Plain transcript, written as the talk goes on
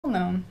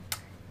know.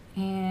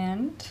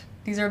 And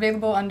these are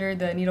available under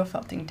the needle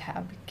felting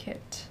tab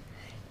kit.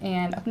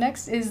 And up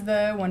next is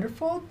the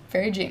wonderful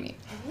Fairy Jamie.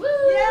 Woo!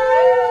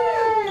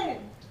 Yay!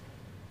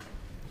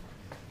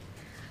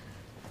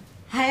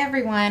 Hi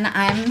everyone,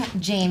 I'm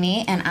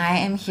Jamie and I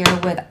am here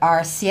with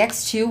our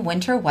CX2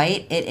 Winter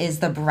White. It is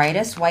the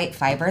brightest white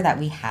fiber that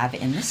we have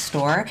in the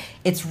store.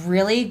 It's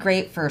really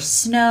great for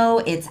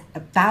snow. It's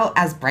about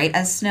as bright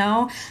as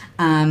snow,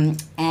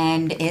 and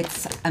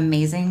it's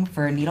amazing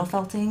for needle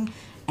felting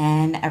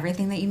and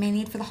everything that you may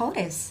need for the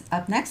holidays.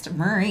 Up next,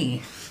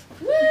 Marie.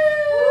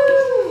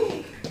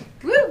 Woo!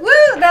 Woo woo!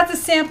 That's a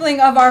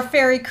sampling of our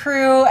fairy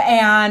crew,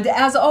 and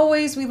as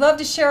always, we love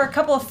to share a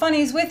couple of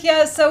funnies with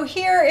you. So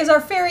here is our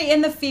fairy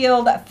in the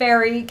field,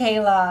 Fairy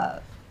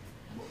Kayla.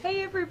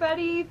 Hey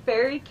everybody,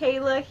 Fairy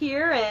Kayla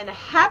here, and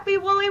happy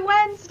Woolly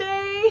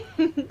Wednesday!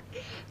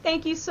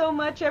 Thank you so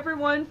much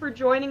everyone for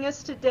joining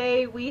us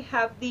today. We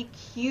have the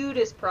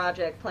cutest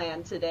project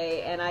planned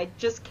today, and I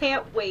just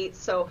can't wait,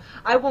 so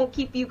I won't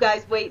keep you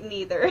guys waiting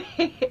either.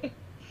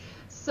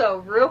 So,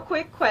 real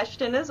quick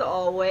question as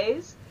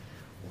always.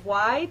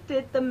 Why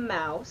did the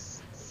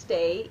mouse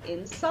stay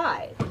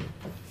inside?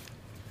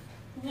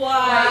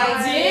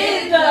 Why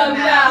did the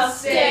mouse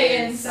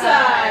stay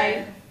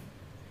inside?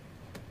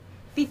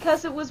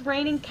 Because it was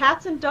raining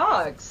cats and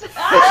dogs.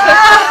 Oh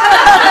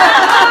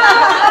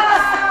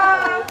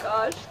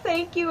gosh,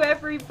 thank you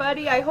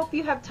everybody. I hope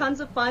you have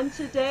tons of fun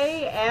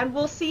today, and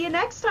we'll see you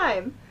next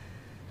time.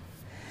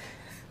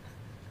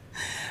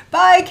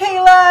 Bye,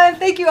 Kayla.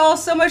 Thank you all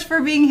so much for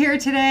being here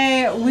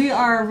today. We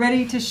are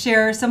ready to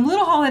share some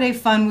little holiday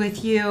fun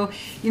with you.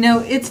 You know,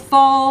 it's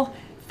fall.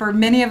 For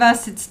many of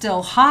us, it's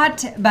still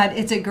hot, but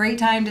it's a great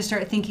time to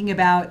start thinking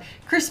about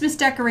Christmas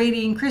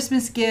decorating,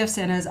 Christmas gifts,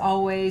 and as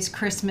always,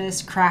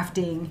 Christmas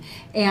crafting.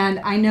 And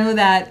I know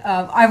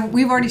that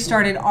we've already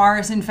started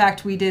ours. In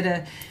fact, we did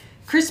a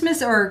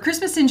Christmas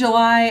in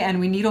July, and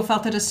we needle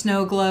felted a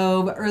snow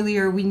globe.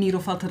 Earlier, we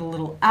needle felted a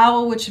little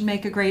owl, which would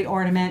make a great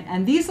ornament.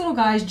 And these little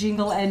guys,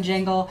 Jingle and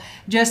Jangle,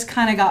 just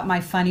kind of got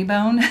my funny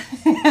bone,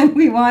 and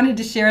we wanted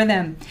to share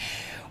them.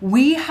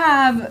 We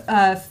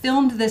have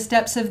filmed the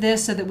steps of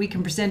this so that we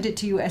can present it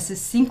to you as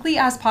succinctly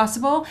as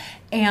possible.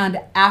 And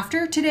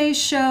after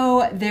today's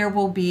show, there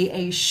will be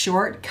a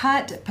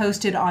shortcut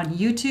posted on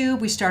YouTube.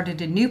 We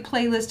started a new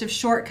playlist of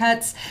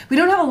shortcuts. We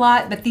don't have a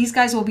lot, but these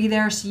guys will be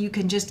there so you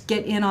can just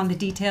get in on the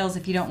details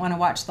if you don't want to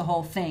watch the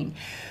whole thing.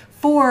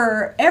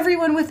 For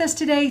everyone with us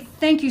today,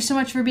 thank you so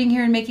much for being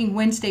here and making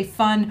Wednesday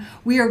fun.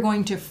 We are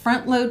going to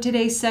front load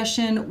today's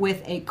session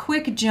with a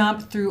quick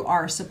jump through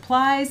our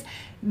supplies,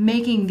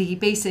 making the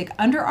basic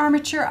under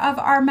armature of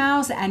our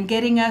mouse and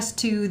getting us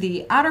to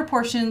the outer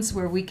portions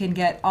where we can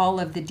get all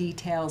of the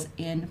details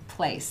in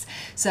place.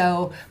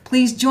 So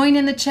please join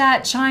in the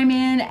chat, chime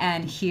in,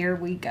 and here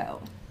we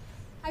go.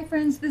 Hi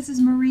friends, this is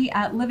Marie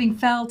at Living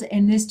Felt.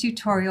 In this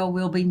tutorial,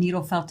 we'll be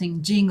needle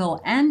felting Jingle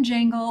and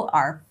Jangle,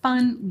 our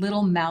fun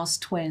little mouse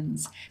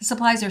twins. The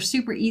supplies are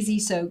super easy,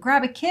 so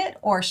grab a kit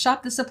or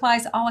shop the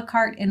supplies a la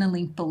carte in the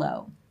link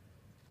below.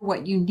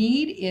 What you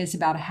need is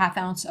about a ½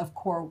 ounce of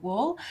core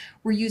wool.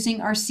 We're using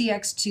our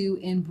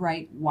CX2 in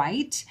bright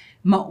white,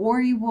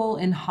 Maori wool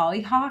in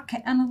hollyhock,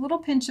 and a little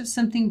pinch of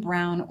something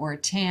brown or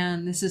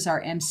tan. This is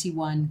our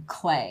MC1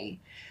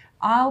 clay.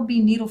 I'll be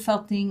needle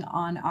felting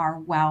on our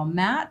WOW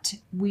mat.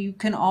 We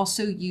can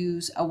also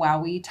use a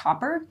WOWie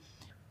topper.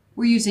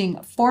 We're using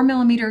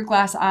 4mm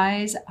glass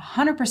eyes,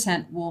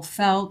 100% wool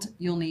felt.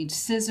 You'll need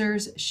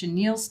scissors,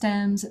 chenille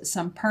stems,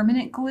 some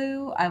permanent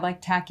glue. I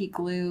like tacky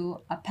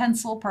glue, a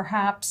pencil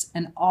perhaps,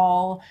 an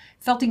awl,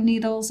 felting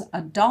needles,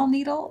 a doll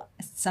needle,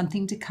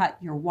 something to cut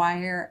your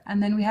wire,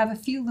 and then we have a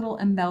few little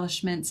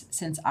embellishments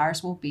since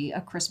ours will be a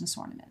Christmas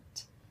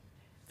ornament.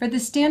 For the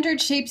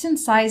standard shapes and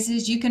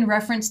sizes, you can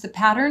reference the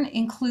pattern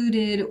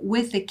included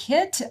with the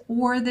kit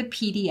or the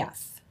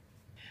PDF.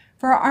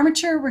 For our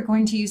armature, we're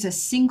going to use a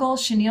single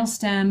chenille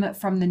stem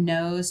from the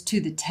nose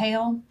to the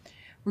tail.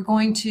 We're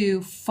going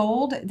to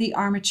fold the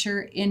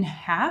armature in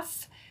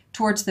half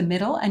towards the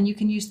middle, and you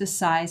can use the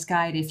size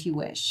guide if you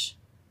wish.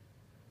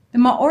 The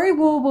Maori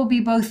wool will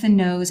be both the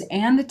nose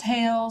and the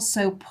tail,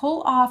 so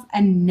pull off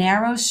a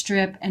narrow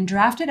strip and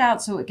draft it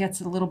out so it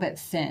gets a little bit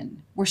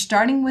thin. We're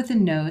starting with the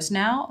nose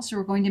now, so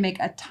we're going to make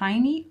a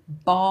tiny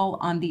ball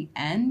on the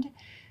end.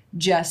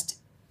 Just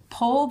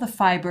pull the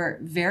fiber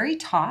very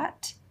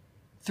taut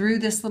through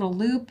this little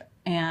loop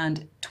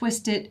and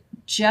twist it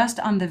just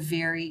on the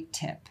very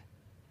tip.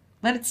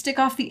 Let it stick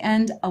off the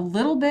end a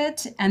little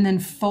bit and then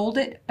fold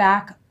it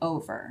back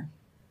over.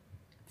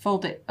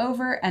 Fold it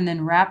over and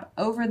then wrap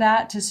over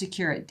that to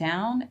secure it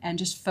down and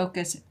just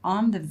focus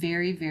on the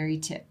very, very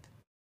tip.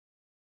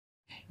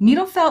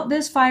 Needle felt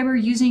this fiber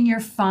using your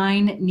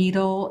fine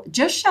needle.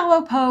 Just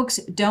shallow pokes,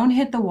 don't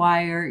hit the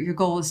wire. Your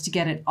goal is to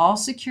get it all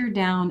secured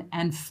down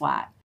and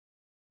flat.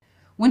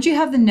 Once you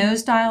have the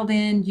nose dialed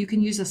in, you can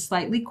use a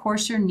slightly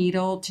coarser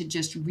needle to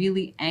just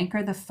really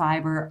anchor the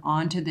fiber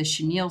onto the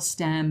chenille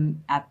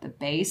stem at the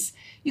base.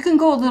 You can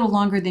go a little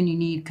longer than you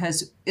need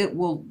because it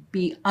will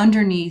be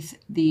underneath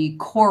the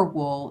core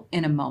wool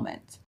in a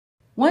moment.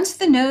 Once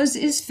the nose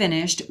is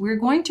finished, we're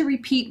going to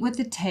repeat with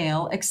the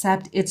tail,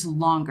 except it's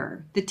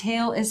longer. The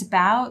tail is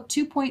about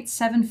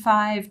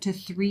 2.75 to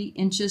 3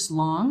 inches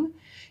long.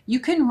 You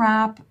can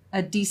wrap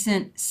a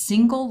decent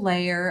single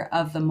layer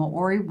of the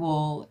Maori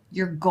wool.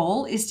 Your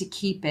goal is to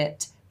keep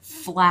it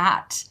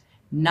flat,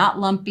 not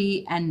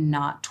lumpy, and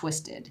not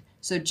twisted.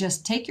 So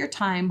just take your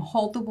time,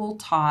 hold the wool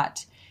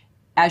taut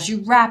as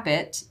you wrap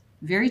it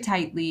very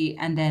tightly,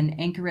 and then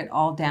anchor it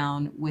all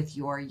down with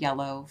your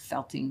yellow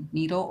felting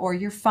needle or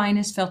your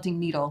finest felting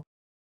needle.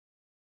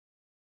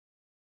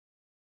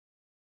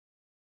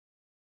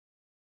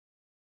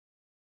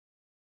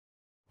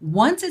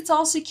 Once it's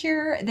all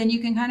secure, then you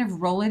can kind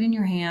of roll it in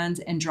your hands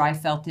and dry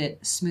felt it,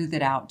 smooth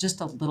it out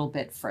just a little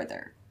bit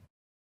further.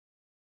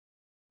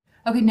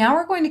 Okay, now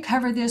we're going to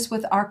cover this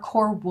with our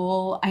core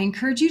wool. I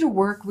encourage you to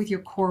work with your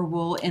core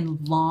wool in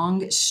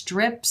long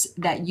strips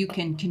that you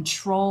can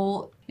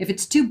control. If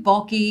it's too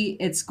bulky,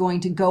 it's going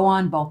to go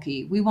on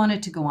bulky. We want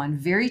it to go on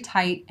very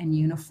tight and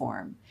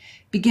uniform.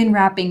 Begin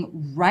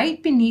wrapping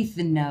right beneath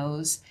the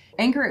nose.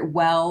 Anchor it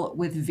well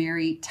with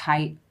very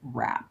tight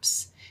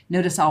wraps.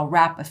 Notice I'll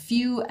wrap a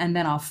few and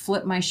then I'll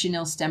flip my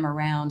chenille stem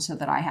around so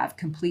that I have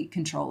complete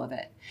control of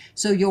it.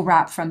 So you'll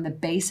wrap from the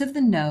base of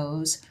the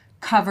nose,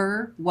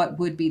 cover what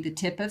would be the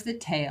tip of the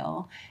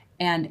tail,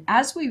 and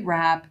as we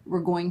wrap, we're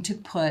going to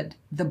put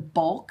the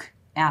bulk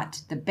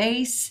at the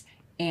base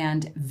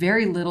and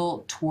very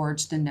little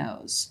towards the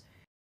nose.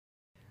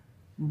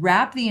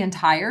 Wrap the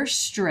entire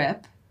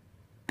strip,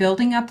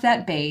 building up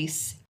that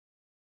base,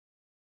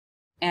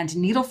 and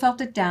needle felt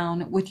it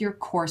down with your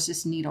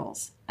coarsest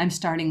needles. I'm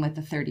starting with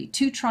the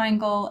 32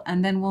 triangle,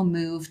 and then we'll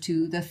move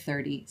to the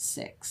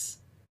 36.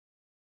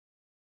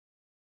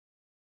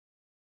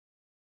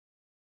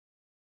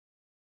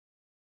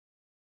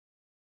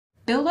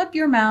 Build up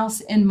your mouse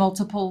in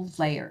multiple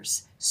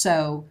layers.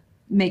 So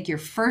make your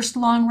first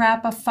long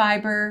wrap of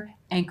fiber,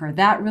 anchor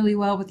that really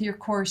well with your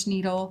coarse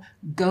needle,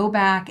 go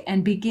back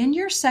and begin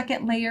your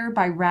second layer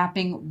by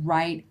wrapping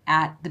right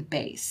at the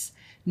base.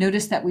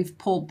 Notice that we've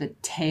pulled the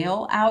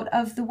tail out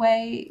of the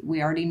way.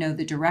 We already know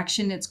the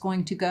direction it's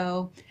going to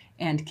go,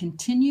 and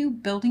continue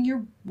building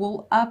your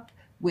wool up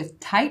with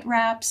tight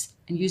wraps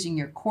and using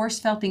your coarse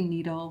felting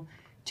needle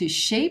to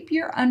shape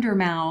your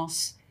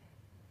undermouse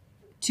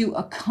to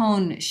a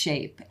cone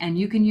shape, and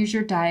you can use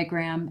your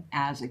diagram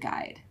as a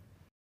guide.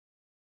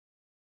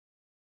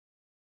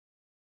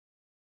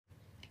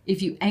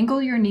 If you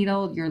angle your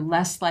needle, you're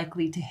less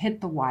likely to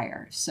hit the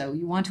wire, so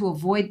you want to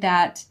avoid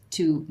that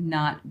to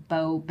not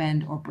bow,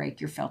 bend, or break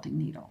your felting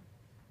needle.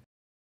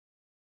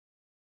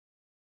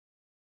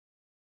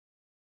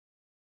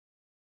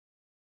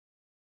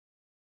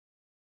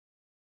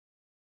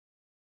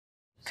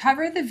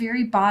 Cover the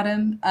very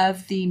bottom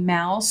of the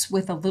mouse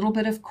with a little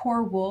bit of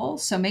core wool,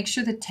 so make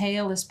sure the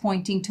tail is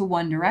pointing to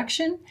one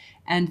direction,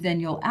 and then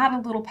you'll add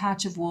a little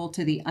patch of wool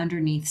to the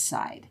underneath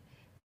side.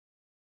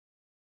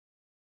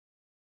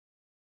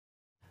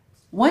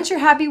 Once you're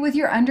happy with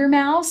your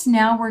undermouse,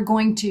 now we're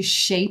going to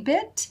shape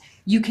it.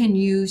 You can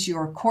use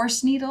your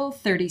coarse needle,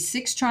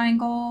 36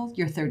 triangle,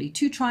 your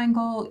 32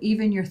 triangle,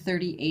 even your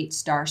 38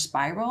 star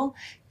spiral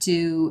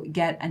to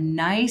get a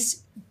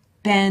nice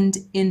bend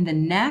in the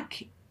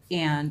neck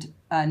and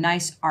a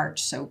nice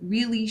arch. So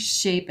really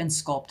shape and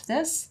sculpt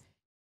this.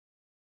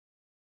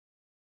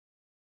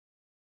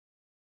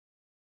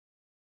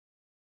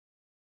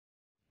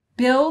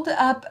 Build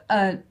up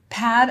a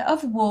pad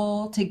of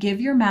wool to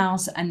give your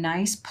mouse a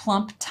nice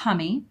plump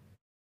tummy,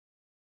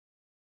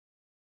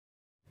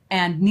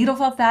 and needle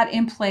felt that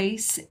in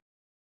place.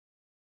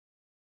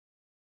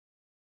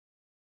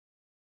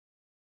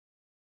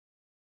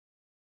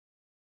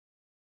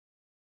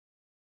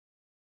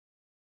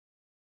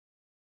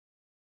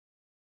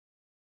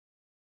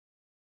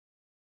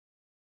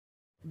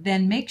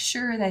 Then make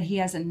sure that he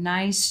has a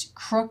nice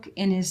crook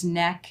in his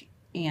neck,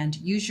 and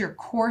use your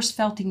coarse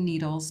felting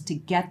needles to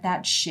get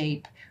that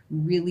shape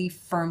really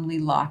firmly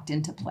locked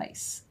into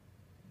place.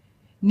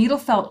 Needle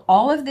felt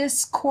all of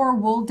this core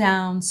wool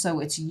down so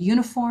it's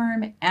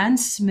uniform and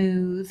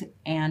smooth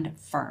and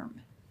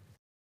firm.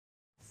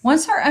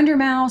 Once our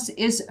undermouse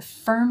is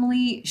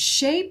firmly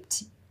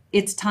shaped,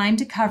 it's time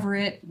to cover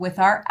it with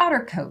our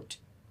outer coat.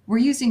 We're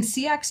using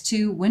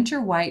CX2 Winter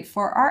White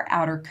for our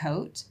outer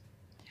coat.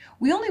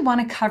 We only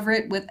want to cover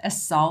it with a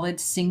solid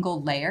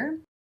single layer,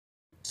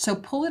 so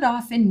pull it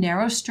off in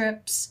narrow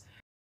strips.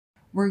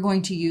 We're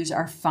going to use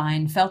our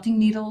fine felting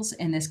needles.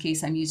 In this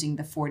case, I'm using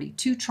the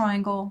 42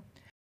 triangle.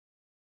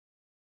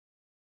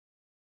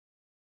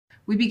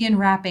 We begin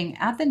wrapping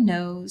at the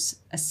nose,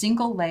 a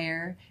single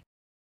layer.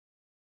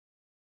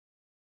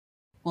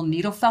 We'll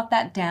needle felt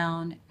that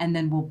down, and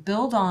then we'll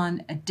build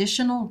on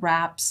additional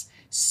wraps,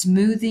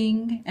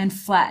 smoothing and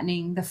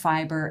flattening the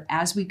fiber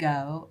as we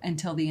go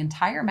until the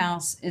entire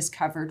mouse is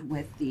covered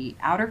with the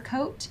outer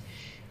coat.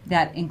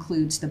 That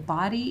includes the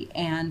body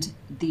and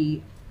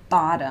the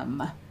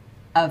bottom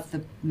of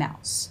the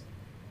mouse.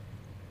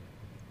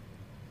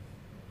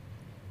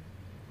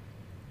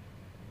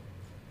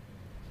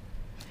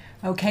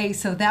 Okay,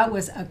 so that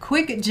was a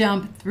quick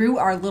jump through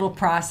our little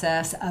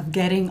process of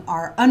getting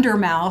our under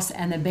mouse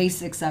and the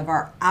basics of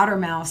our outer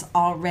mouse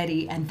all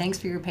ready. And thanks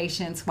for your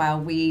patience while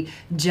we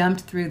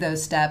jumped through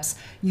those steps.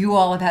 You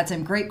all have had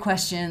some great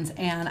questions,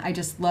 and I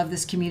just love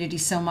this community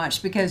so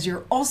much because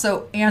you're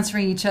also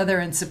answering each other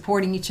and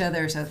supporting each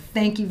other. So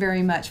thank you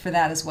very much for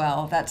that as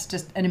well. That's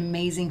just an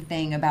amazing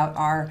thing about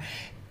our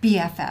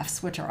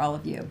BFFs, which are all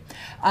of you.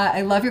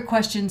 I love your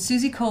question.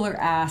 Susie Kohler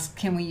asked,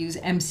 can we use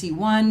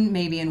MC1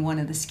 maybe in one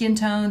of the skin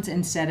tones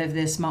instead of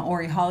this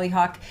Maori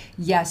Hollyhock?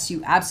 Yes,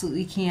 you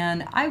absolutely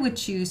can. I would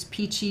choose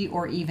peachy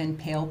or even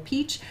pale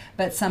peach,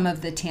 but some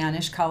of the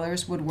tannish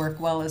colors would work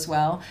well as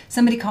well.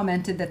 Somebody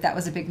commented that that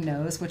was a big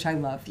nose, which I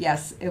love.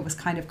 Yes, it was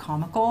kind of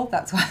comical.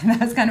 That's why that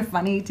was kind of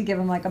funny to give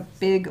him like a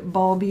big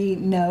bulby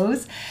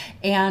nose.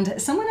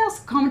 And someone else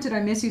commented,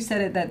 I miss you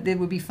said it, that it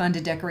would be fun to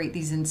decorate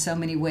these in so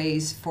many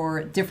ways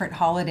for different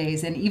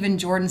holidays. And even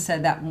Jordan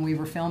said that when we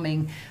were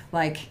filming,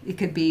 like it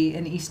could be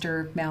an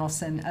Easter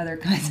mouse and other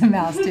kinds of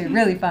mouse too.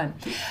 Really fun.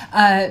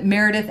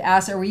 Meredith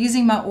asks, are we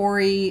using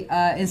Maori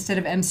instead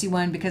of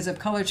MC1 because of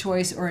color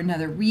choice or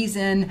another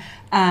reason?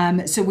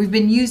 So we've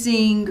been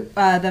using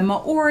the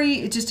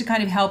Maori just to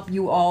kind of help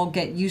you all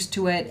get used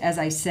to it, as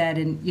I said,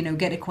 and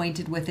get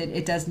acquainted with it.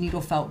 It does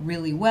needle felt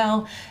really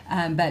well,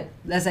 but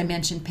as I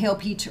mentioned, pale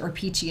peach or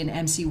peachy and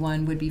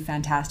MC1 would be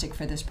fantastic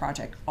for this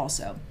project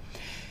also.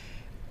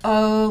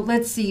 Oh,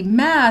 let's see.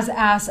 Maz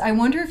asks, I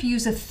wonder if you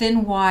use a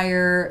thin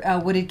wire,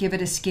 would it give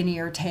it a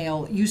skinnier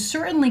tail? You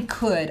certainly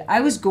could.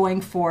 I was going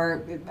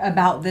for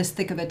about this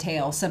thick of a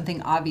tail,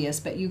 something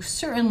obvious, but you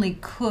certainly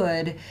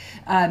could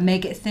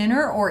make it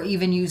thinner or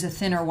even use a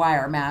thinner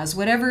wire, Maz.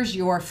 Whatever's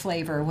your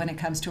flavor when it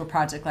comes to a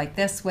project like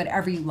this,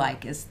 whatever you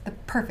like is the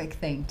perfect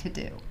thing to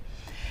do.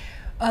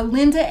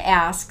 Linda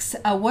asks,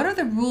 what are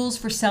the rules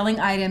for selling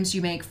items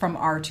you make from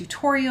our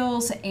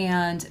tutorials?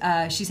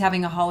 And she's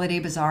having a holiday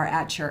bazaar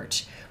at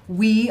church.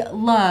 We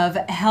love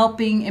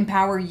helping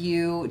empower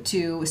you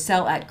to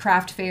sell at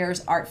craft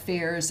fairs, art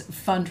fairs,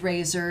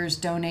 fundraisers,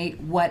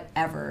 donate,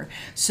 whatever.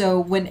 So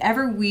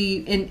whenever we,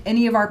 in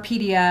any of our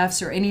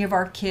PDFs or any of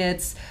our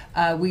kits,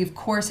 we of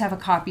course have a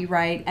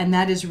copyright, and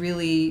that is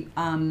really,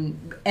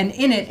 and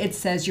in it, it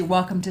says you're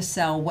welcome to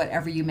sell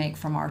whatever you make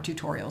from our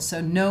tutorials. So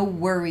no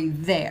worry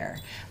there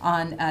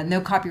on no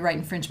copyright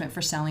infringement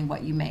for selling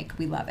what you make.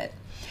 We love it.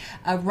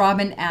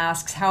 Robin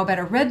asks, how about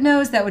a red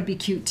nose? That would be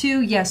cute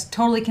too. Yes,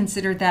 totally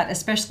considered that,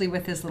 especially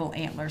with his little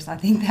antlers. I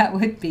think that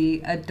would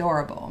be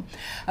adorable.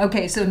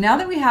 Okay, so now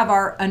that we have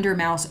our under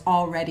mouse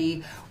all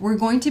ready, we're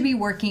going to be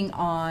working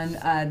on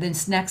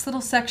this next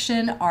little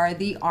section are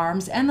the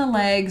arms and the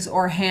legs,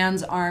 or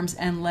hands, arms,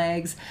 and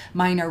legs.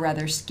 Mine are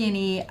rather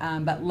skinny,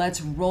 but let's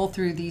roll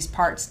through these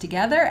parts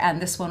together,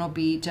 and this one will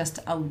be just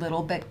a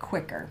little bit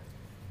quicker.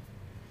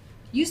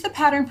 Use the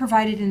pattern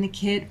provided in the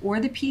kit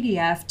or the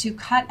PDF to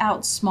cut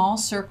out small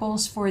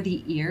circles for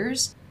the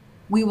ears.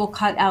 We will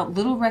cut out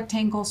little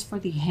rectangles for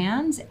the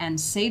hands and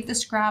save the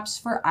scraps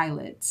for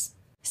eyelids.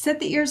 Set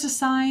the ears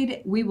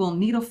aside. We will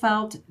needle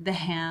felt the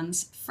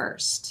hands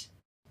first.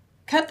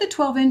 Cut the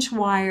 12-inch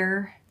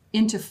wire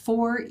into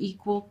 4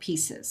 equal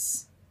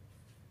pieces.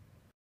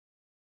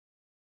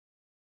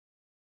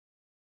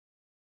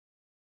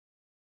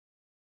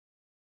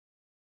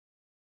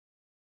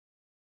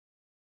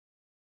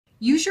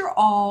 Use your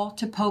awl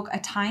to poke a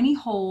tiny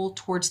hole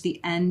towards the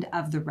end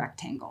of the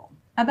rectangle,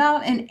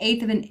 about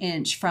 1/8 of an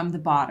inch from the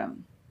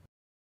bottom.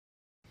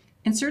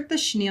 Insert the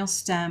chenille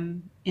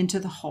stem into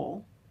the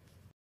hole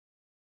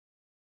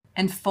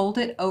and fold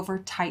it over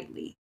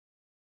tightly.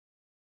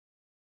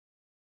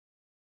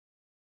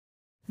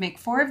 Make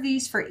 4 of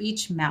these for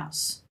each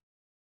mouse.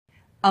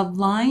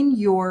 Align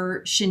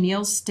your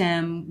chenille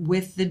stem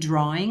with the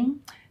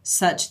drawing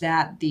such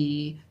that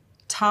the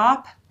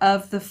top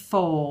of the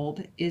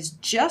fold is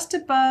just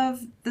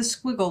above the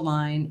squiggle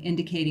line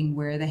indicating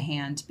where the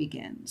hand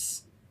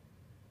begins.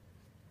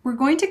 We're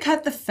going to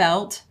cut the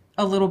felt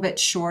a little bit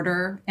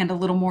shorter and a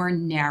little more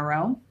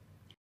narrow.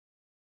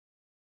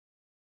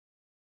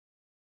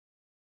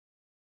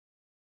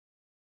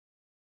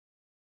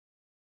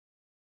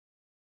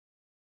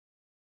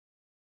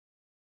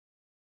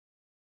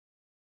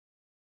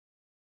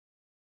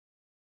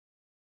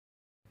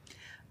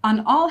 On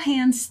all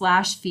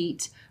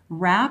hands/feet,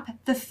 wrap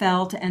the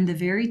felt and the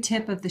very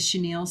tip of the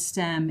chenille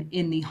stem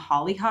in the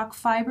hollyhock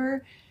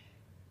fiber,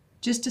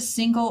 just a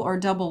single or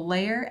double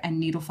layer, and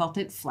needle felt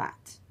it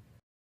flat.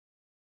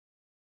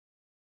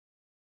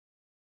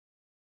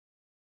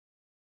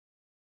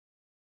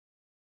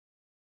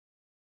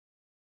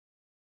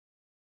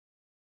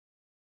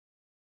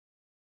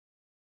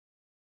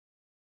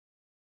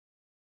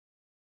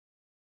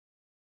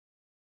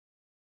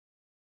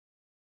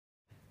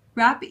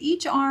 Wrap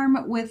each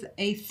arm with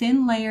a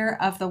thin layer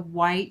of the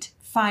white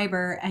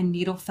fiber and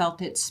needle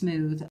felt it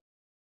smooth.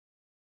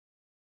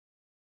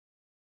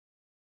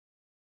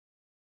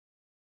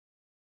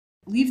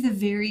 Leave the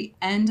very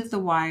end of the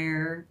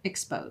wire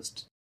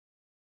exposed.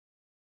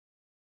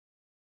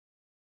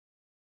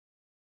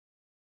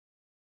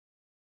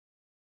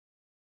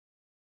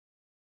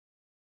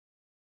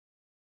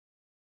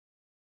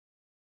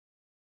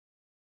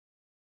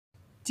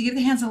 To give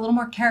the hands a little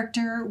more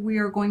character, we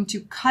are going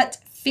to cut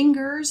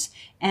fingers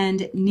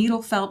and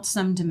needle felt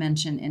some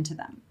dimension into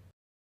them.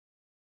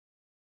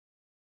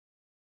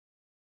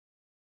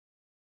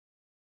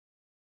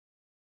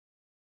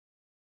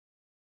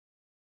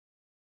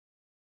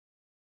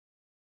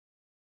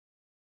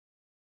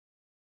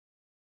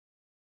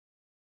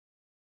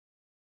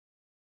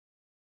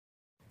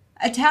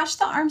 Attach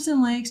the arms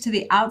and legs to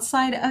the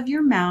outside of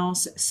your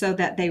mouse so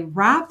that they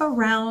wrap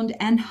around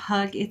and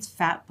hug its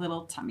fat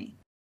little tummy.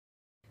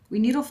 We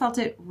needle felt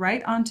it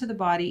right onto the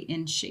body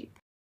in shape.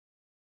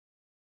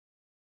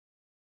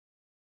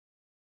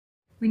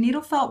 We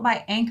needle felt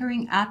by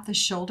anchoring at the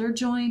shoulder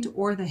joint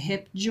or the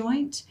hip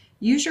joint.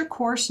 Use your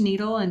coarse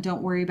needle and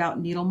don't worry about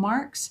needle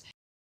marks.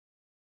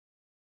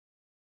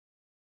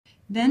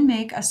 Then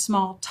make a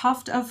small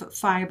tuft of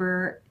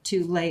fiber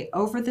to lay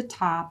over the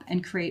top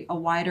and create a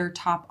wider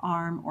top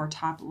arm or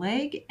top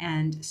leg,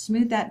 and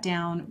smooth that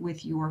down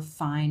with your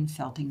fine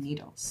felting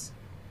needles.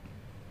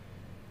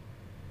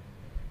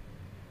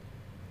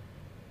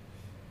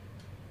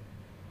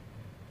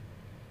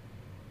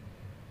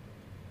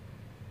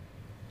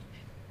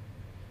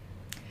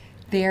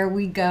 There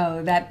we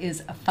go. That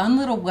is a fun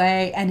little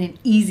way and an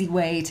easy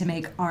way to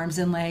make arms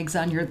and legs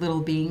on your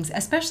little beings,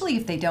 especially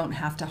if they don't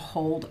have to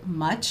hold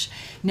much.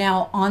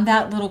 Now, on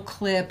that little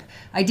clip,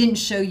 I didn't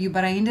show you,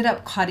 but I ended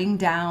up cutting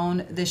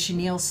down the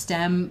chenille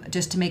stem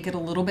just to make it a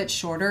little bit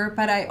shorter,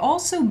 but I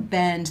also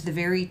bend the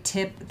very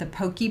tip, the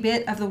pokey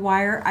bit of the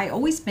wire. I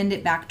always bend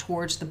it back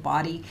towards the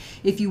body.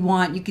 If you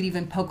want, you could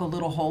even poke a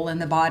little hole in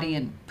the body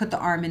and put the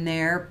arm in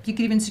there. You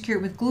could even secure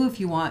it with glue if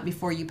you want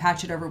before you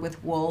patch it over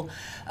with wool.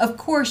 Of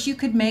course, you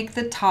could make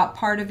the top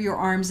part of your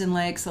arms and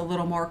legs a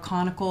little more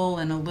conical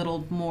and a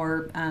little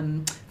more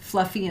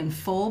fluffy and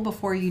full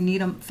before you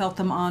felt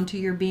them onto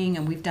your being,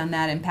 and we've done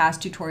that in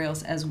past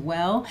tutorials as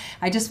well.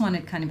 I just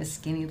wanted kind of a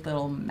skinny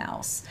little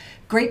mouse.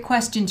 Great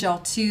question, y'all,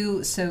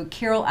 too. So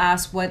Carol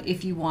asked, what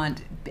if you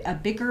want a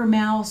bigger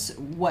mouse,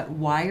 what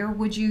wire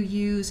would you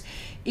use?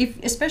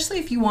 Especially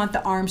if you want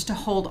the arms to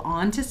hold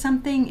on to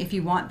something, if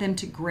you want them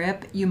to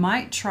grip, you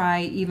might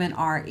try even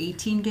our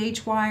 18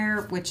 gauge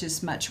wire, which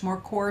is much more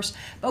coarse,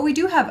 but we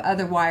do have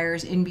other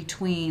wires in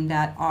between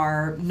that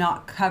are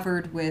not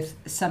covered with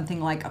something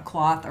like a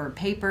cloth or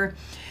paper.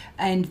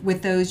 And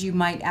with those, you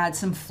might add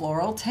some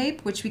floral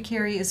tape, which we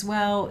carry as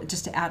well,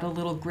 just to add a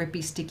little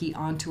grippy, sticky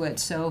onto it.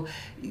 So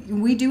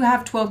we do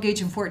have 12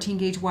 gauge and 14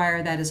 gauge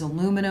wire that is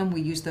aluminum.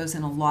 We use those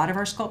in a lot of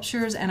our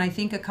sculptures. And I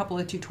think a couple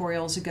of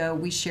tutorials ago,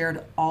 we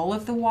shared all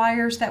of the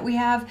wires that we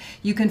have.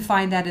 You can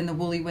find that in the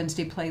Woolly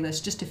Wednesday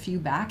playlist, just a few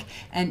back,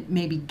 and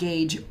maybe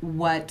gauge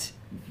what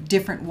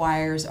different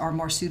wires are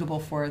more suitable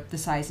for the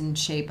size and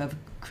shape of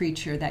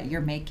creature that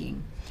you're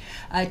making.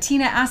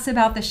 Tina asked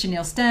about the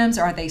chenille stems.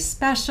 Are they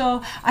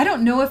special? I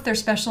don't know if they're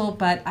special,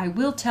 but I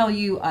will tell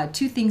you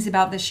two things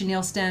about the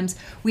chenille stems.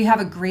 We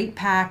have a great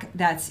pack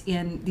that's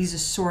in these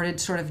assorted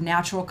sort of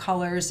natural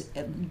colors,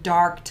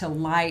 dark to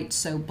light,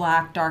 so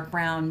black, dark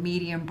brown,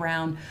 medium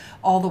brown,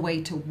 all the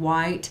way to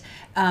white.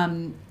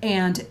 And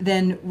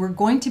then we're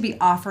going to be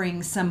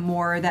offering some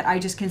more that I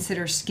just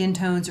consider skin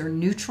tones or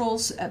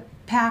neutrals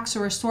packs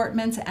or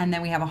assortments, and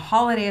then we have a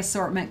holiday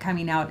assortment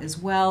coming out as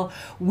well.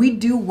 We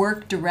do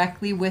work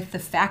directly with the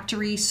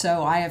factory,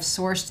 so I have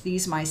sourced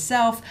these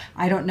myself.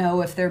 I don't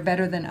know if they're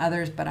better than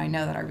others, but I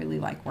know that I really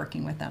like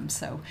working with them.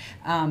 So,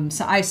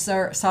 so I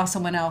saw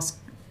someone else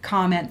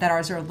comment that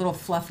ours are a little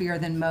fluffier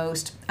than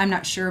most. I'm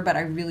not sure, but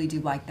I really do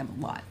like them a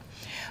lot.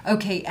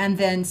 Okay, and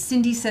then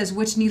Cindy says,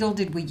 which needle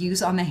did we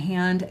use on the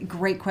hand?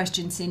 Great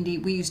question, Cindy.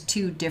 We used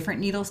two different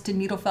needles to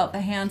needle felt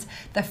the hands.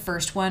 The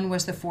first one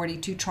was the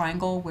 42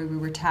 triangle, where we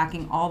were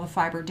tacking all the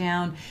fiber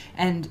down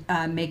and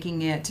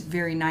making it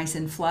very nice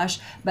and flush.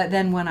 But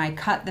then when I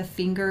cut the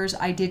fingers,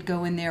 I did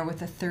go in there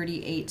with a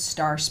 38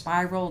 star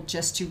spiral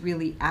just to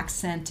really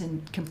accent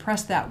and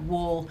compress that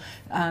wool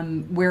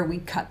where we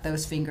cut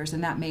those fingers,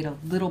 and that made a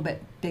little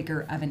bit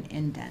bigger of an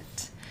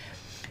indent.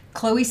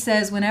 Chloe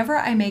says, whenever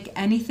I make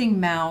anything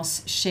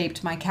mouse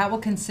shaped, my cat will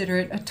consider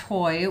it a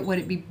toy. Would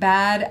it be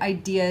bad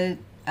idea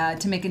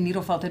to make a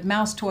needle felted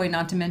mouse toy,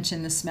 not to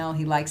mention the smell?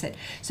 He likes it.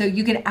 So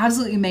you can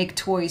absolutely make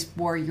toys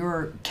for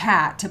your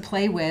cat to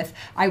play with.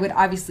 I would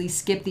obviously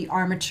skip the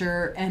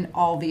armature and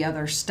all the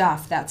other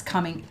stuff that's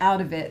coming out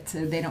of it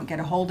so they don't get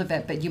a hold of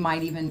it, but you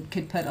might even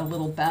could put a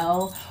little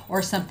bell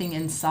or something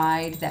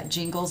inside that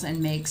jingles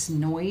and makes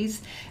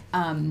noise.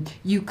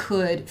 You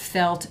could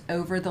felt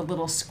over the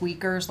little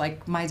squeakers.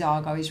 Like my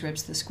dog always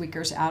rips the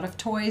squeakers out of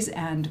toys,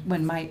 and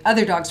when my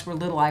other dogs were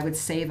little, I would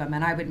save them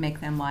and I would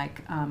make them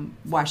like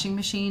washing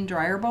machine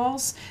dryer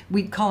balls.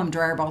 We call them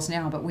dryer balls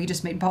now, but we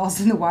just made balls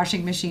in the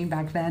washing machine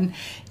back then,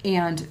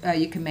 and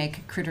you can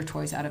make critter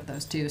toys out of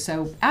those too.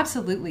 So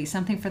absolutely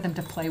something for them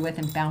to play with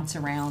and bounce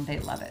around. They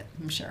love it,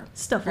 I'm sure.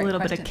 Stuff Great a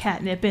little question. bit of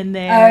catnip in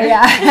there. Oh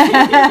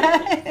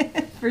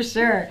yeah. For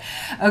sure.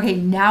 Okay,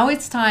 now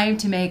it's time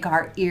to make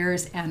our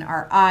ears and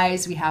our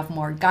eyes. We have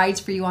more guides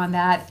for you on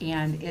that,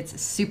 and it's a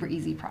super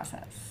easy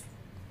process.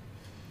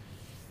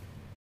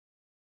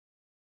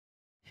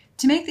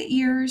 To make the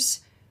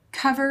ears,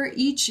 Cover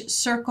each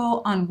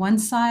circle on one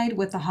side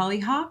with the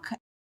hollyhock.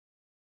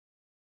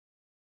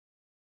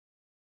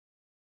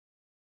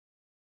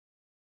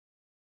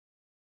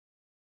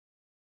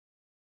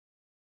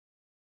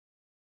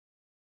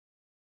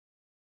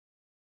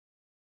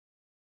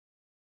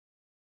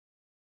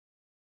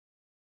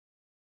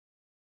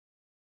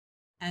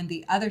 And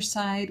the other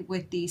side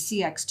with the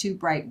CX2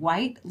 Bright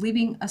White,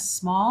 leaving a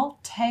small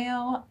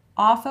tail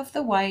off of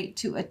the white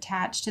to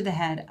attach to the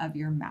head of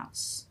your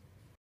mouse.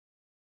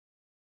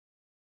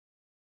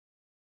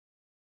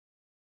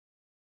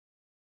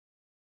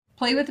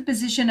 Play with the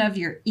position of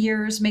your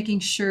ears, making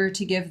sure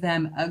to give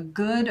them a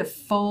good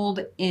fold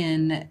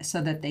in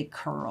so that they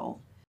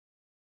curl.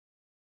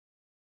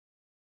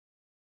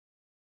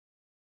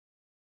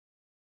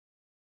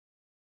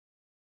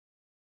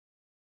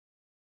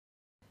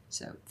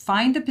 So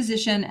find the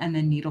position and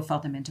then needle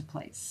felt them into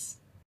place.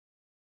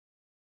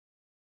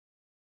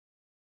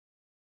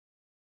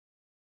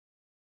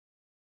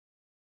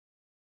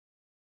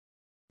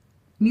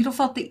 Needle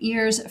felt the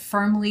ears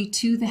firmly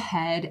to the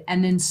head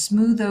and then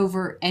smooth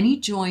over any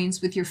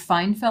joins with your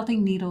fine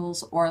felting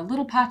needles or a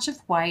little patch of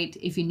white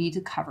if you need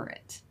to cover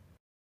it.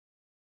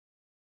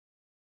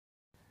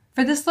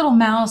 For this little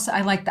mouse,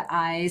 I like the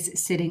eyes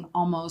sitting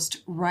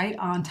almost right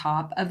on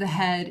top of the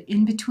head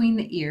in between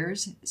the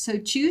ears. So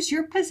choose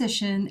your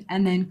position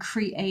and then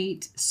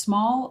create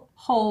small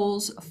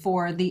holes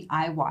for the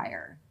eye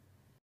wire.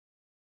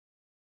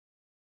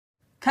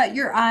 Cut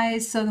your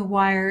eyes so the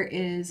wire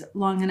is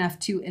long enough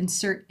to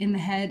insert in the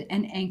head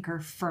and anchor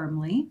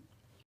firmly.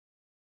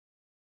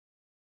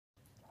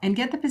 And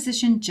get the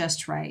position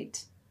just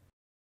right.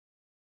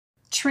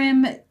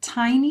 Trim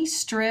tiny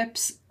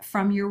strips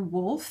from your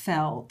wool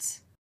felt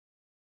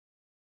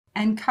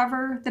and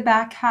cover the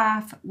back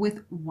half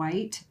with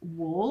white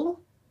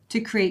wool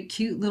to create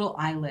cute little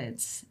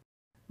eyelids.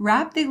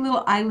 Wrap the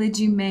little eyelids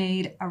you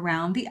made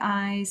around the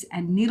eyes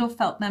and needle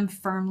felt them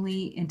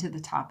firmly into the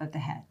top of the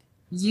head.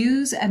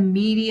 Use a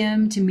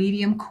medium to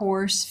medium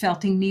coarse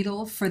felting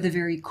needle for the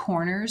very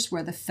corners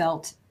where the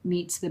felt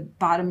meets the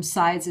bottom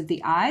sides of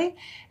the eye.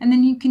 And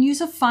then you can use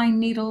a fine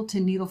needle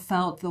to needle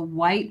felt the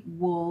white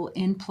wool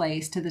in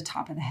place to the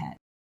top of the head.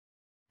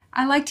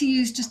 I like to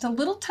use just a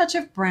little touch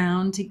of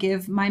brown to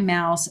give my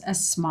mouse a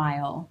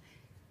smile.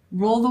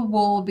 Roll the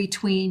wool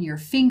between your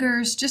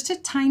fingers, just a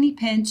tiny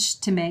pinch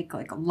to make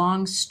like a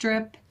long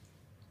strip.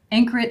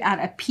 Anchor it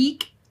at a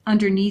peak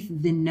underneath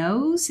the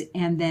nose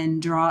and then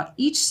draw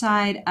each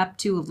side up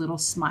to a little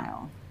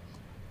smile.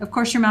 Of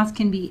course, your mouth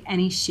can be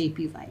any shape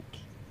you like.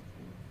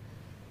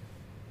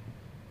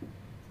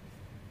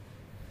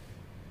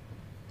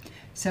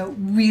 So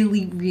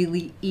really,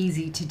 really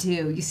easy to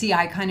do. You see,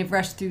 I kind of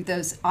rushed through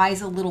those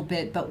eyes a little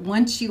bit, but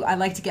I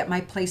like to get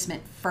my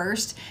placement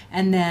first,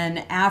 and then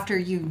after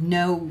you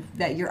know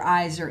that your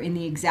eyes are in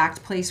the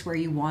exact place where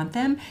you want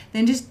them,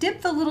 then just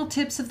dip the little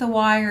tips of the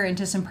wire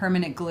into some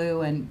permanent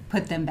glue and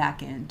put them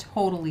back in.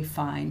 Totally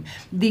fine.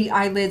 The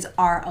eyelids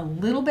are a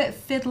little bit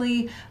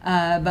fiddly,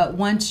 but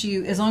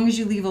as long as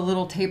you leave a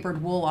little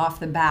tapered wool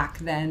off the back,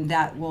 then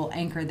that will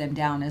anchor them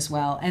down as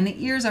well. And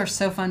the ears are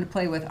so fun to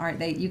play with, aren't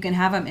they? You can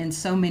have them in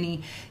so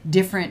many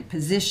different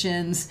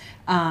positions,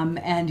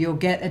 and you'll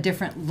get a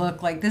different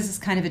look. Like this is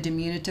kind of a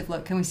diminutive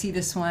look. Can we see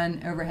this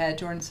one overhead,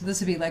 Jordan? So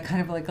this would be like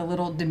kind of like a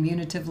little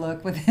diminutive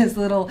look with his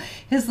little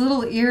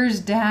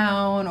ears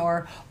down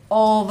or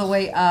all the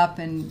way up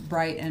and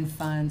bright and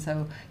fun.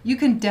 So you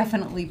can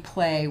definitely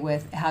play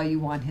with how you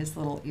want his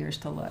little ears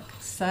to look.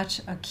 Such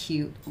a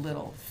cute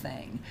little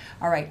thing.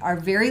 All right, our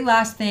very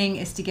last thing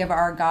is to give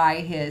our guy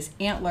his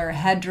antler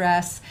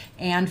headdress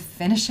and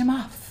finish him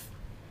off.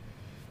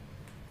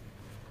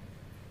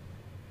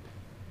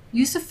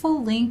 Use the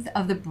full length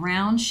of the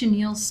brown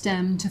chenille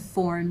stem to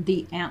form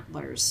the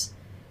antlers.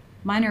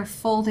 Mine are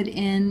folded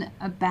in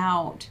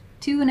about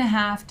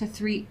 2.5 to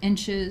 3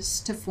 inches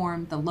to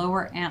form the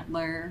lower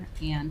antler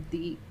and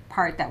the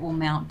part that will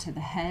mount to the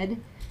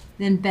head.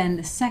 Then bend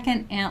the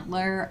second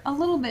antler a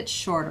little bit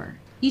shorter.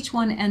 Each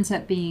one ends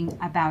up being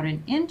about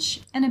 1 inch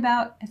and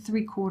about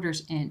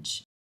 3/4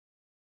 inch.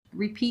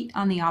 Repeat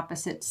on the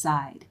opposite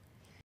side.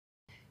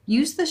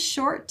 Use the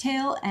short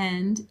tail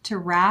end to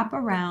wrap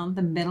around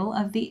the middle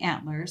of the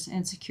antlers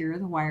and secure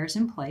the wires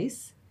in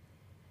place.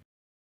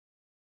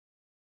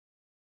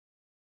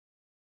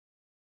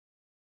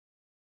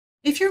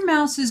 If your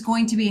mouse is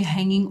going to be a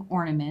hanging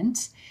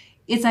ornament,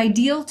 it's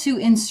ideal to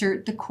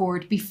insert the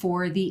cord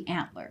before the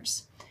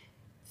antlers.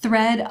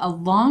 Thread a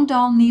long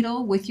doll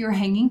needle with your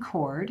hanging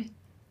cord.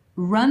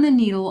 Run the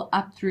needle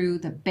up through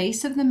the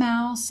base of the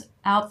mouse,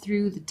 out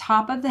through the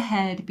top of the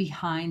head,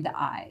 behind the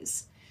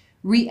eyes.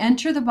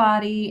 Re-enter the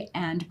body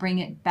and bring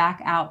it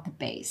back out the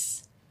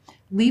base.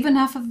 Leave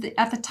enough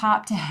at the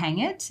top to hang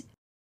it.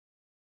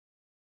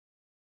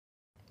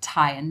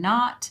 Tie a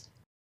knot.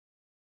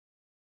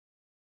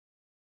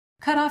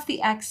 Cut off the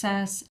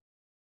excess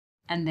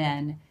and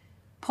then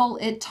pull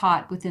it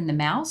taut within the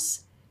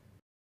mouse.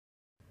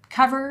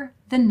 Cover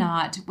the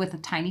knot with a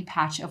tiny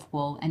patch of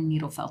wool and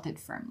needle felt it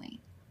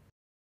firmly.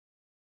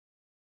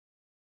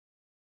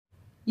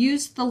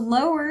 Use the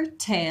lower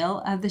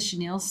tail of the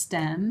chenille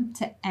stem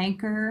to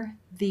anchor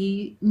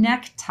the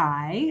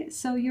necktie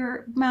so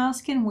your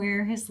mouse can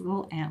wear his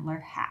little antler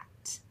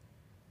hat.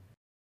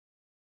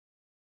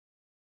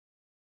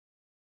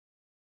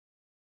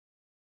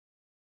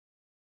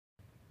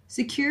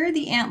 Secure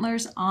the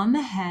antlers on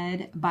the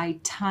head by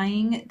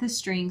tying the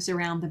strings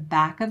around the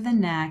back of the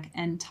neck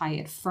and tie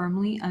it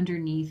firmly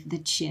underneath the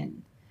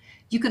chin.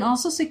 You can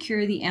also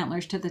secure the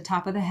antlers to the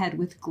top of the head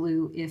with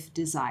glue if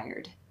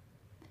desired.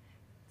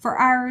 For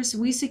ours,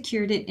 we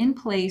secured it in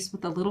place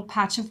with a little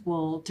patch of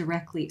wool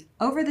directly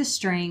over the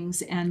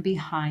strings and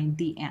behind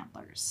the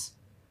antlers.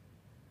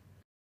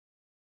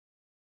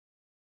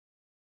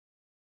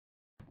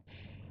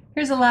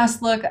 Here's a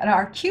last look at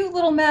our cute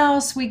little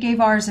mouse. We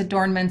gave ours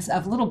adornments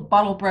of little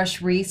bottle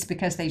brush wreaths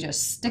because they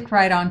just stick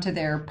right onto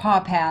their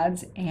paw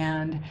pads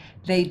and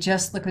they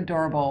just look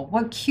adorable.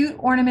 What cute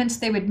ornaments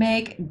they would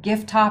make,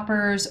 gift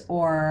toppers,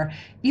 or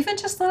even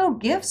just little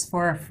gifts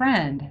for a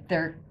friend.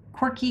 They're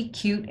quirky,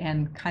 cute,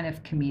 and kind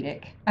of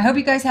comedic. I hope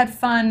you guys had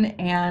fun,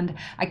 and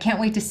I can't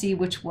wait to see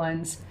which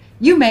ones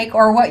you make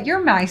or what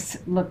your mice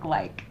look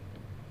like.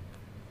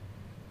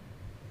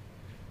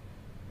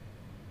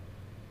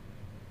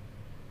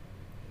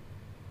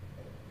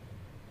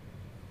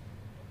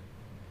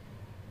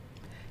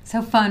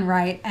 So fun,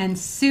 right? And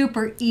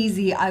super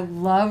easy. I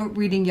love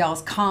reading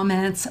y'all's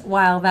comments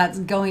while that's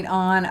going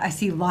on. I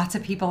see lots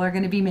of people are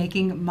going to be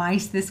making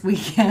mice this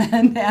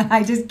weekend, and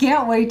I just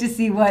can't wait to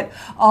see what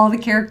all the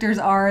characters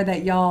are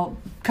that y'all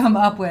come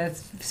up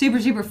with. Super,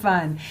 super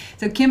fun.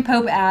 So Kim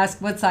Pope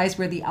asked, what size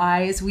were the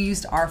eyes? We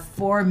used our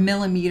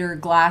 4mm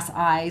glass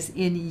eyes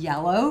in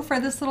yellow for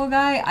this little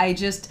guy.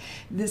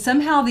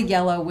 Somehow the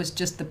yellow was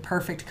just the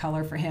perfect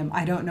color for him.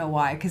 I don't know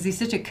why, because he's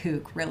such a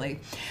kook, really.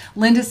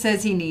 Linda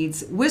says he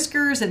needs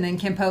whiskers, and then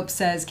Kim Pope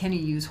says, can you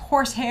use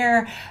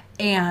horsehair?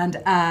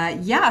 And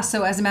yeah,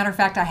 so as a matter of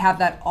fact, I have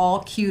that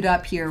all queued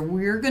up here.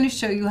 We're going to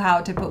show you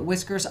how to put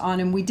whiskers on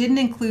him. We didn't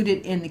include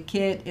it in the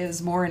kit. It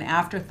was more an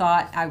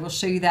afterthought. I will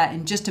show you that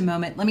in just a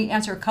moment. Let me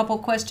answer a couple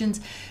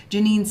questions.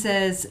 Janine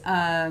says,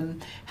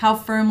 how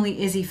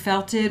firmly is he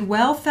felted?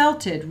 Well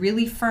felted,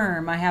 really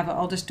firm.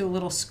 I'll just do a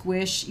little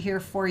squish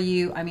here for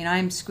you. I mean,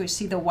 I'm squish.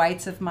 See the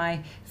whites of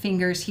my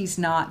fingers? He's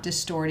not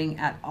distorting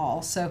at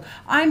all. So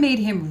I made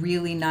him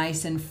really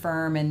nice and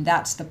firm, and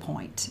that's the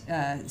point.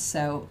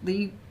 So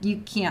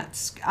you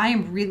can't, I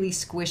am really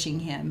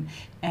squishing him,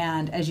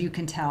 and as you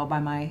can tell by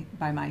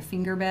my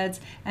finger beds,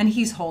 and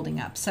he's holding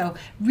up. So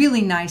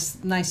really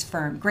nice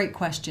firm. Great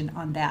question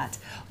on that.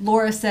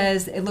 Laura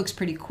says it looks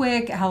pretty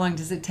quick. How long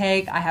does it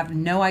take? I have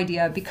no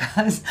idea,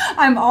 because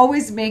I'm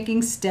always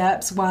making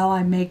steps while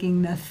I'm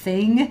making the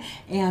thing,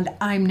 and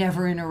I'm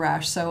never in a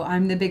rush. So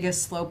I'm the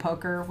biggest slow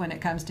poker when it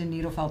comes to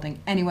needle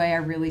felting. Anyway, I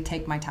really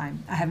take my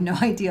time. I have no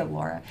idea,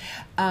 Laura.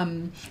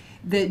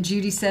 That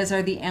Judy says,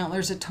 are the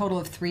antlers a total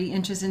of 3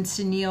 inches in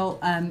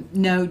chenille?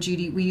 No,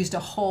 Judy, we used a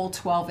whole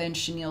 12-inch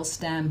chenille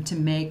stem to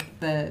make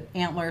the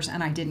antlers,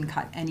 and I didn't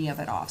cut any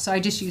of it off. So I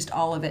just used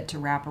all of it to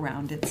wrap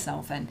around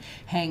itself and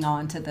hang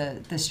on to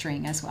the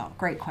string as well.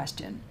 Great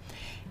question.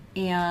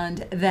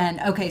 And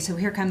then, okay, so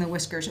here come the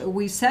whiskers.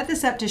 We set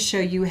this up to show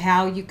you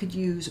how you could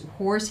use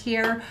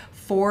horsehair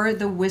for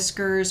the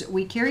whiskers.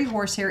 We carry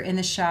horsehair in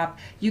the shop.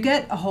 You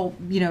get a whole,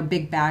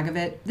 big bag of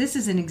it. This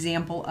is an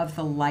example of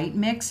the light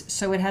mix.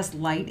 So it has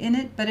light in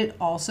it, but it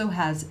also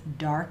has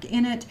dark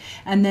in it.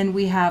 And then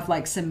we have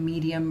like some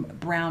medium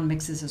brown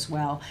mixes as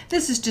well.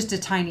 This is just a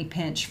tiny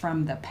pinch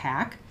from the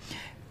pack.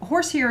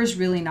 Horsehair is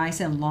really nice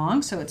and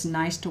long, so it's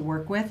nice to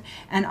work with.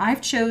 And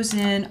I've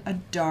chosen a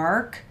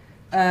dark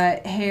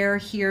hair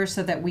here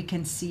so that we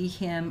can see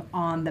him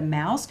on the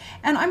mouse.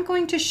 And I'm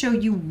going to show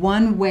you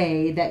one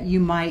way that you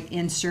might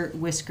insert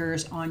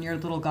whiskers on your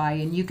little guy,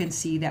 and you can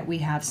see that we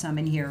have some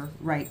in here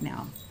right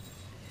now.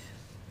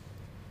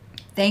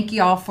 Thank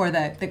you all for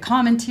the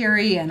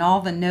commentary and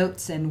all the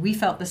notes, and we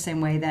felt the same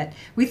way, that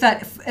we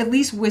thought at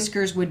least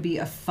whiskers would be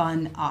a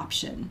fun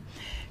option.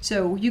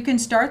 So you can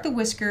start the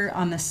whisker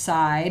on the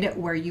side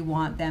where you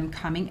want them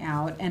coming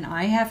out, and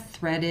I have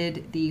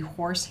threaded the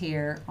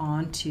horsehair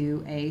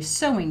onto a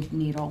sewing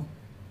needle.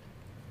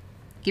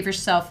 Give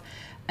yourself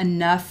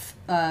enough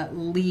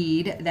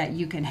lead that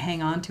you can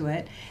hang on to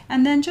it,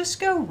 and then just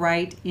go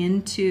right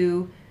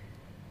into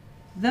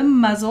the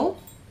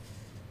muzzle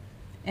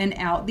and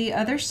out the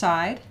other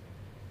side.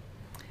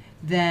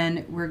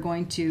 Then we're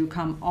going to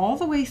come all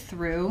the way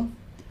through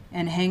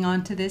and hang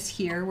on to this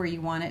here where you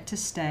want it to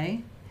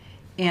stay,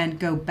 and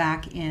go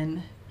back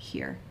in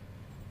here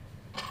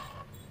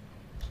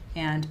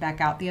and back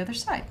out the other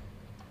side.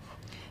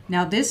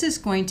 Now this is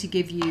going to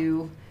give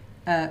you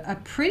a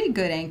pretty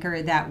good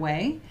anchor that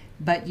way,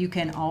 but you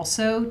can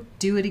also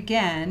do it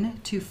again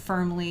to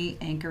firmly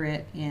anchor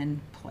it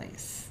in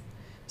place.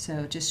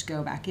 So just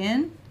go back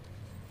in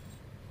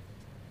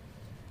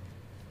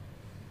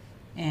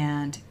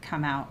and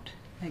come out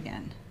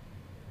again.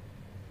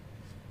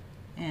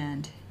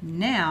 And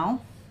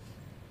now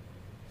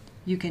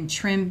you can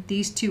trim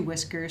these 2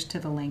 whiskers to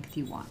the length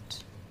you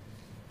want.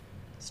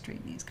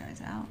 Straighten these guys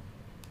out.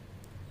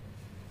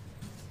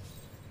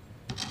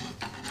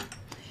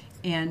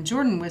 And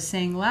Jordan was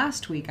saying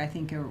last week, I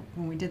think, or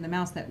when we did the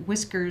mouse, that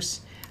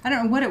whiskers, I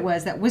don't know what it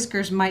was, that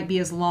whiskers might be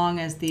as long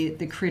as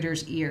the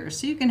critter's ears.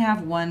 So you can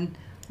have one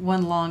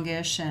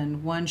longish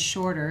and one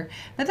shorter.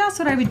 But that's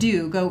what I would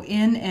do, go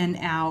in and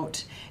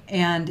out.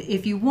 And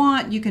if you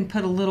want, you can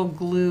put a little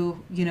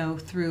glue, you know,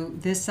 through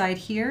this side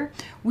here.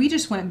 We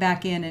just went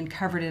back in and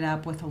covered it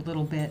up with a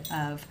little bit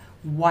of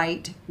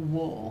white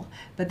wool.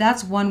 But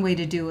that's one way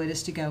to do it,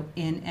 is to go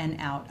in and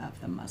out of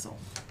the muzzle.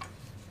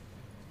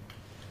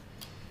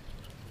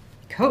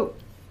 Cool.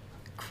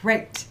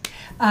 Great.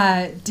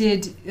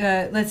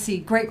 Let's see,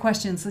 great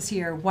questions. Let's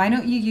hear. Why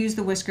don't you use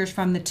the whiskers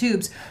from the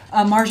tubes?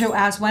 Marjo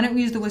asked, why don't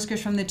we use the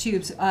whiskers from the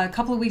tubes? A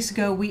couple of weeks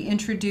ago, we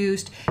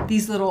introduced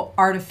these little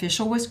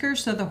artificial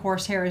whiskers. So the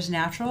horsehair is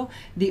natural.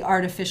 The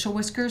artificial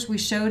whiskers we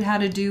showed how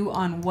to do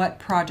on what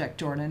project,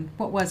 Jordan?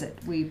 What was it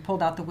we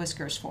pulled out the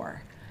whiskers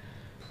for?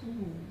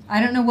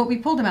 I don't know what we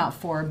pulled them out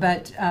for,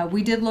 but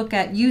we did look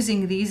at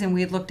using these, and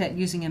we had looked at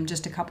using them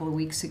just a couple of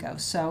weeks ago.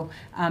 So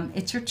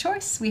it's your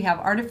choice. We have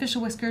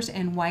artificial whiskers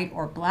in white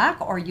or black,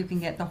 or you can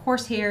get the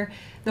horsehair.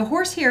 The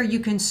horsehair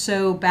you can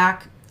sew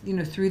back, you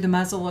know, through the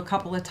muzzle a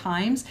couple of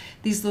times.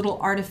 These little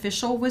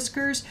artificial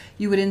whiskers,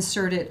 you would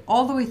insert it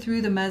all the way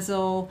through the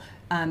muzzle,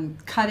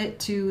 cut it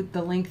to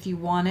the length you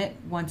want it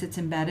once it's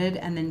embedded,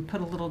 and then put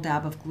a little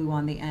dab of glue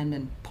on the end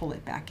and pull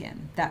it back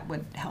in. That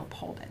would help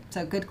hold it.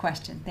 So good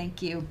question.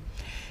 Thank you.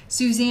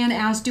 Suzanne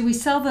asked, do we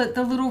sell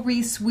the little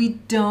wreaths? We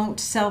don't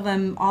sell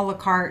them a la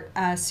carte,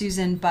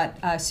 Suzanne,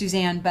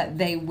 but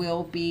they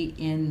will be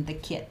in the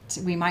kit.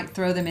 We might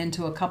throw them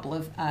into a couple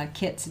of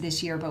kits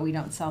this year, but we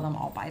don't sell them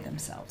all by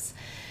themselves.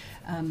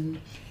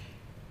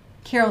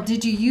 Carol,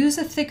 did you use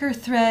a thicker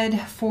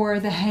thread for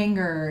the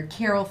hanger?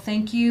 Carol,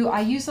 thank you. I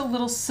use a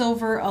little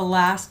silver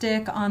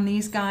elastic on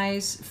these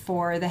guys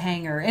for the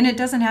hanger. And it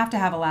doesn't have to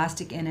have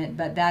elastic in it,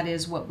 but that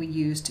is what we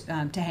used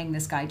to hang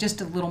this guy. Just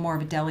a little more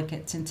of a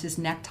delicate, since his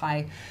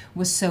necktie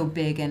was so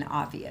big and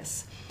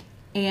obvious.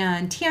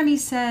 And Tammy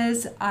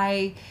says,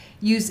 I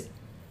use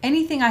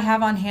anything I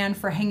have on hand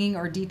for hanging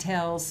or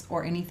details,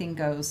 or anything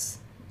goes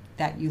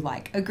that you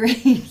like.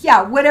 Agreed.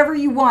 Yeah, whatever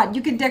you want.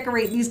 You can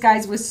decorate these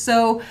guys with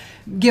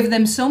give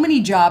them so many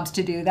jobs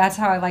to do. That's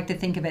how I like to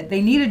think of it.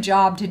 They need a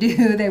job to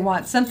do. They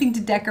want something to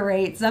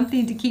decorate,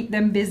 something to keep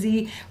them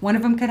busy. One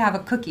of them could have a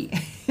cookie.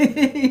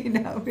 You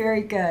know,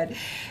 very good.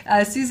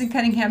 Susan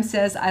Cunningham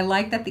says, I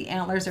like that the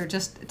antlers are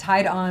just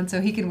tied on so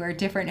he can wear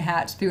different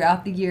hats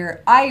throughout the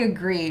year. I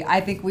agree.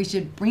 I think we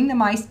should bring the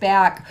mice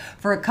back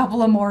for a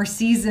couple of more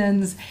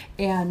seasons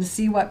and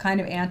see what kind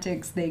of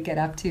antics they get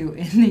up to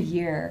in the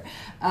year.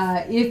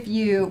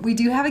 We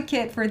do have a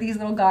kit for these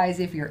little guys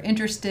if you're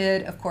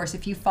interested. Of course,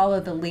 if you follow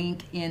the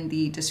link in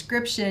the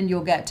description,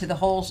 you'll get to the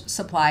whole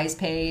supplies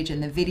page,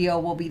 and the video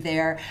will be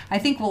there. I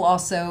think we'll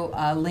also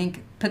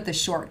put the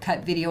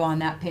shortcut video on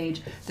that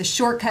page. The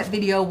shortcut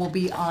video will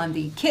be on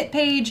the kit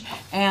page,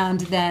 and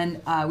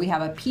then we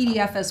have a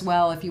PDF as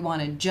well. If you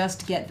want to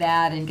just get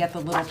that and get the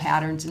little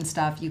patterns and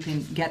stuff, you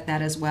can get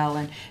that as well,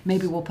 and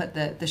maybe we'll put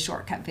the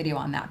shortcut video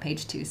on that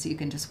page too, so you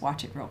can just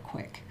watch it real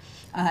quick.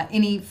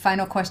 Any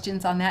final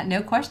questions on that?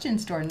 No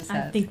questions, Jordan says.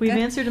 I think we've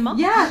answered them all.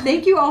 Yeah,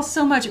 thank you all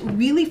so much.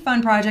 Really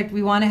fun project.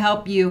 We want to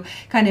help you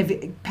kind of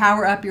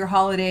power up your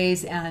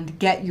holidays and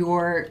get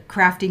your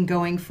crafting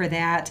going for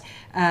that.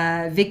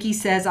 Vicky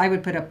says, I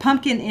would put a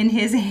pumpkin in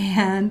his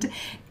hand.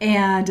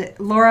 And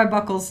Laura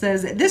Buckles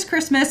says, this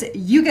Christmas,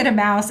 you get a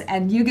mouse,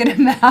 and you get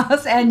a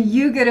mouse, and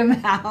you get a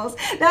mouse.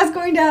 That's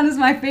going down as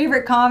my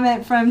favorite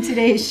comment from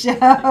today's show,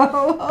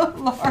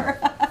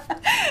 Laura.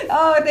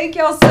 Oh, thank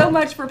you all so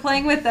much for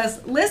playing with us.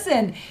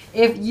 Listen,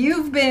 if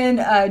you've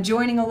been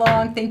joining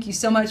along, thank you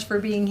so much for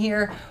being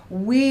here.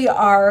 We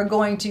are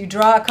going to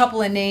draw a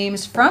couple of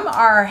names from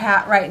our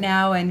hat right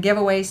now and give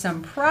away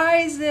some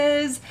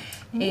prizes.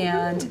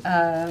 And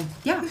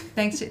yeah,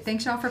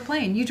 thanks y'all for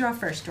playing. You draw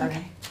first, Jordan.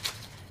 Okay.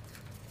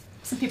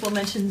 Some people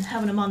mentioned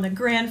having them on the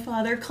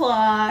grandfather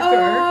clock or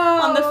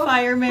on the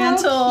fire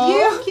mantle.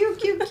 Oh,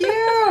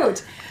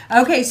 cute.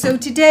 Okay, so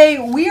today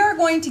we are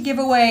going to give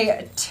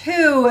away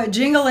 2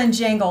 Jingle and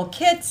Jangle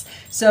kits,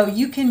 so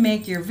you can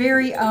make your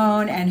very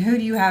own. And who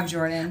do you have,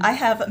 Jordan? I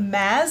have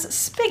Maz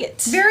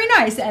Spigot. Very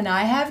nice. And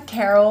I have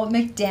Carol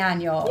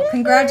McDaniel. Yay!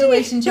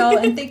 Congratulations, y'all,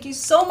 and thank you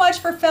so much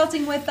for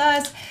felting with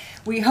us.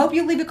 We hope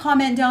you leave a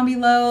comment down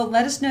below.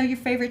 Let us know your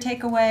favorite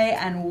takeaway,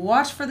 and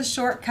watch for the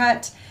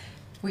shortcut.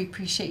 We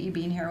appreciate you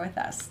being here with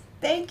us.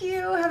 Thank you.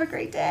 Have a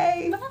great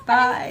day.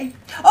 Bye.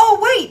 Oh,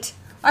 wait.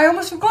 I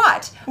almost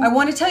forgot. I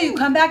want to tell you,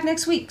 come back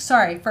next week.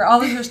 Sorry, for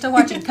all of you who are still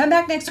watching. Come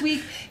back next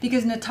week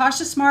because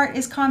Natasha Smart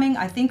is coming.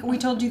 I think we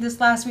told you this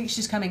last week.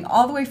 She's coming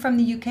all the way from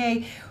the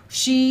UK.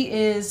 She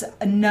is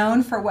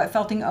known for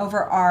felting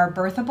over our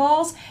Bertha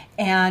balls,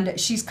 and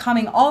she's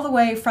coming all the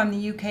way from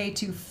the UK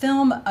to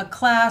film a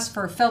class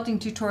for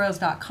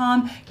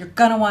feltingtutorials.com. You're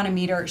going to want to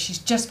meet her. She's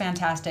just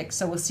fantastic.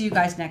 So we'll see you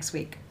guys next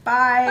week.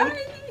 Bye.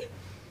 Bye.